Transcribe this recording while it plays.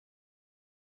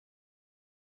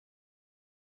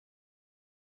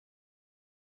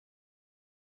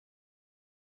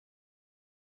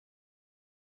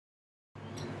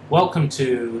Welcome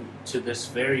to this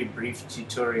very brief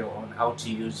tutorial on how to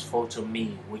use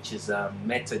Photome, which is a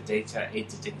metadata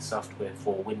editing software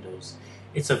for Windows.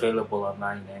 It's available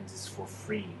online and it's for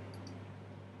free.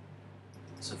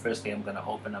 So firstly, I'm going to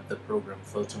open up the program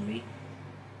Photome.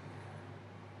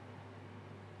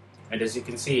 And as you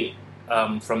can see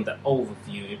from the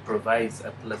overview, it provides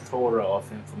a plethora of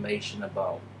information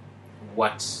about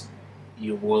what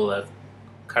you will have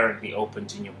currently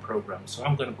opened in your program. So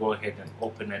I'm going to go ahead and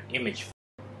open an image.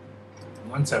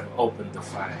 Once I've opened the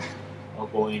file, I'll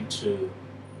go into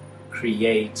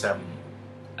create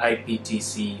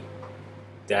IPTC-NAA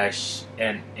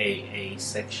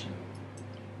section.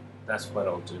 That's what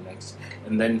I'll do next.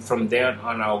 And then from there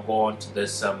on, I'll go on to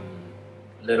this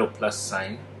little plus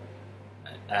sign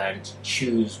and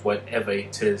choose whatever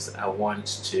it is I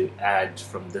want to add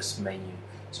from this menu.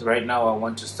 So right now I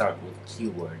want to start with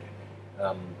keyword.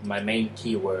 My main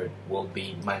keyword will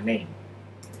be my name.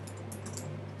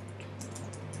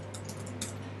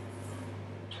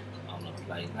 I'll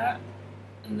apply that,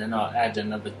 and then I'll add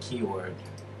another keyword.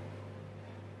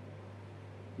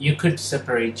 You could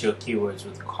separate your keywords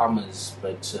with commas,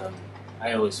 but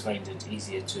I always find it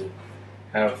easier to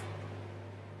have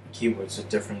keywords at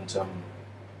different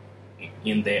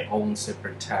in their own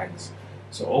separate tags.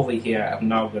 So over here, I'm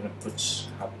now going to put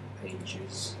hub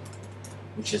pages,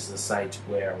 which is the site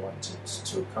where I want it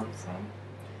to come from,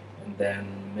 and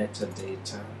then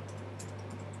metadata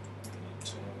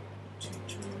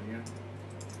tutorial,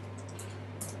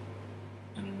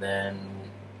 and then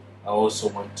I also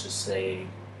want to say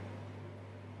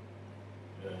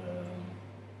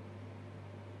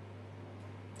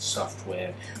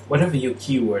software. Whatever your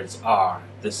keywords are,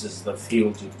 this is the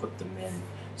field you put them in.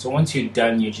 So once you're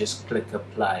done, you just click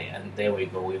apply, and there we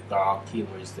go. We've got our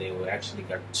keywords there. We actually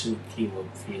got 2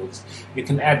 keyword fields. You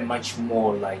can add much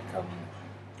more, like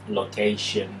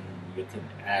location. You can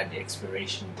add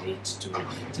expiration date to it.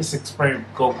 Just experiment.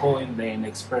 Go in there and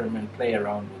experiment, play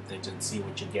around with it, and see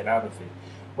what you get out of it.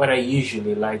 What I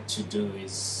usually like to do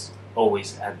is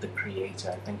always add the creator.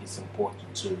 I think it's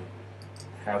important to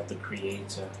have the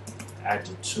creator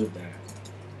added to that.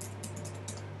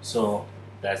 So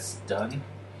that's done.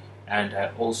 And I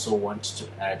also want to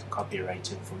add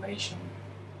copyright information.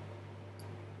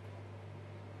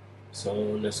 So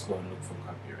let's go and look for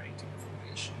copyright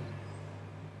information.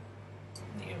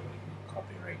 Here we go,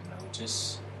 copyright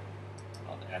notice.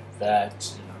 I'll add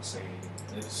that, and I'll say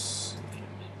this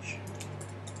image.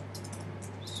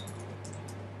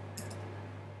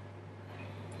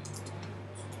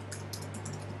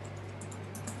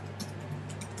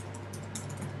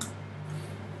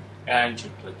 And you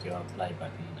click your apply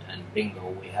button, and bingo,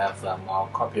 we have our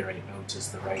copyright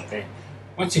notice right there.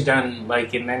 Once you're done,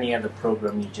 like in any other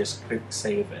program, you just click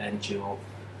save and you're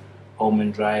home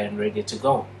and dry and ready to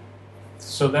go.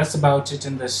 So that's about it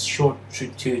in this short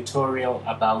tutorial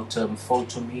about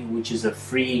Photome, which is a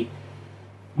free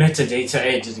metadata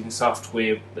editing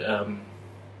software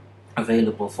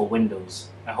available for Windows.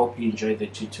 I hope you enjoyed the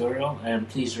tutorial, and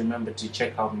please remember to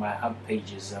check out my hub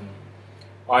pages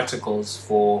articles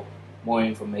for more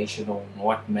information on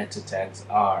what meta tags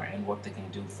are and what they can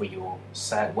do for your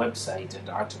website, and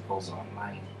articles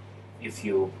online if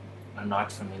you are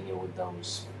not familiar with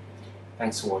those.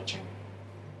 Thanks for watching.